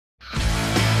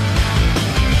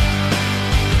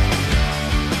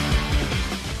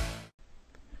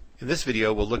In this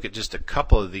video we'll look at just a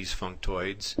couple of these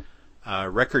functoids.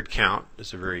 Record count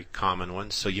is a very common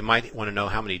one, so you might want to know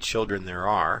how many children there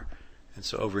are, and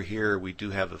so over here we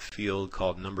do have a field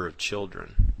called number of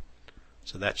children.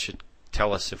 So that should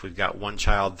tell us if we've got one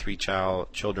child, three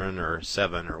children, or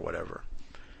seven, or whatever.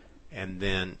 And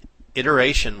then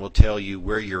iteration will tell you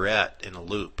where you're at in a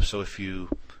loop. So if you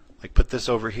put this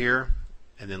over here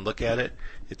and then look at it,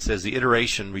 it says the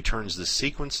iteration returns the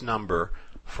sequence number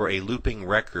for a looping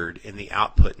record in the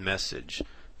output message.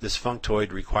 This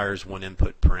functoid requires one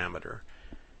input parameter.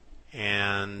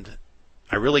 And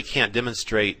I really can't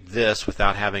demonstrate this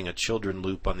without having a children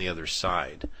loop on the other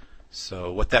side.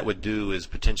 So what that would do is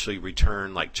potentially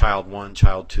return like child 1,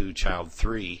 child 2, child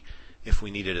 3 if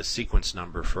we needed a sequence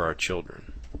number for our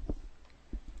children.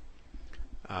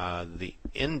 The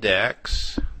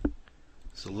index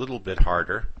is a little bit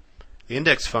harder. The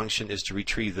index function is to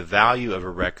retrieve the value of a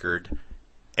record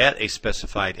at a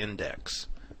specified index.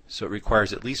 So it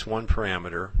requires at least one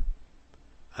parameter.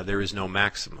 There is no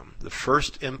maximum. The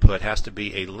first input has to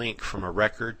be a link from a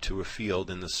record to a field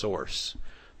in the source.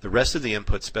 The rest of the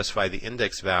inputs specify the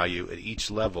index value at each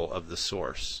level of the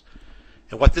source.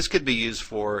 And what this could be used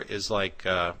for is like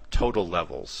total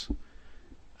levels.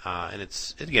 And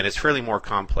it's fairly more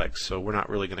complex, so we're not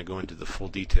really going to go into the full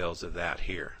details of that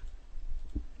here.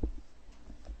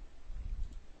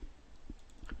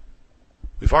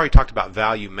 We've already talked about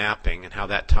value mapping and how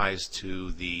that ties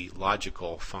to the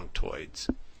logical functoids.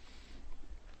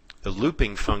 The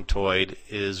looping functoid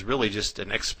is really just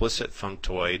an explicit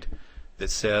functoid that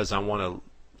says I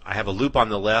have a loop on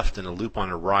the left and a loop on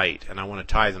the right, and I want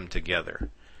to tie them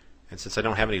together. And since I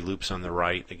don't have any loops on the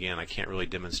right, again, I can't really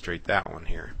demonstrate that one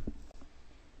here.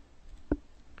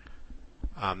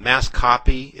 Mass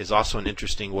copy is also an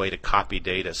interesting way to copy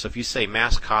data. So if you say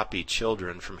mass copy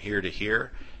children from here to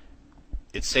here,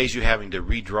 it saves you having to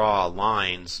redraw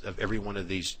lines of every one of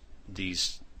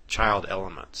these child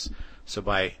elements. So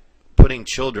by putting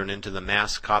children into the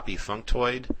mass copy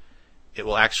functoid, it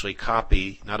will actually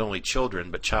copy not only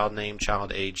children, but child name,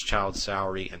 child age, child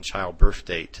salary, and child birth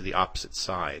date to the opposite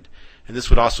side. And this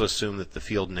would also assume that the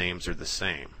field names are the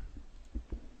same.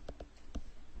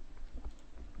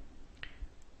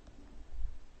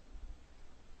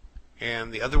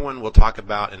 And the other one we'll talk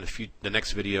about in the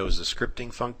next video is the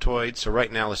scripting functoid. So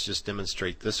right now let's just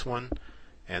demonstrate this one.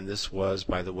 And this was,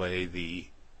 by the way, the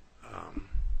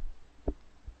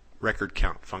record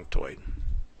count functoid.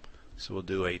 So we'll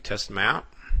do a test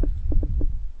map.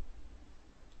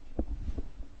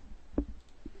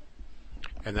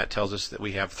 And that tells us that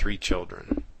we have 3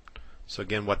 children. So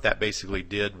again, what that basically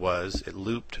did was it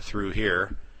looped through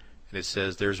here. And it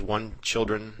says there's one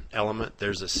children element,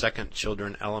 there's a second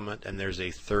children element, and there's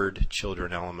a third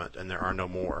children element, and there are no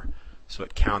more. So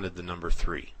it counted the number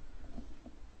 3.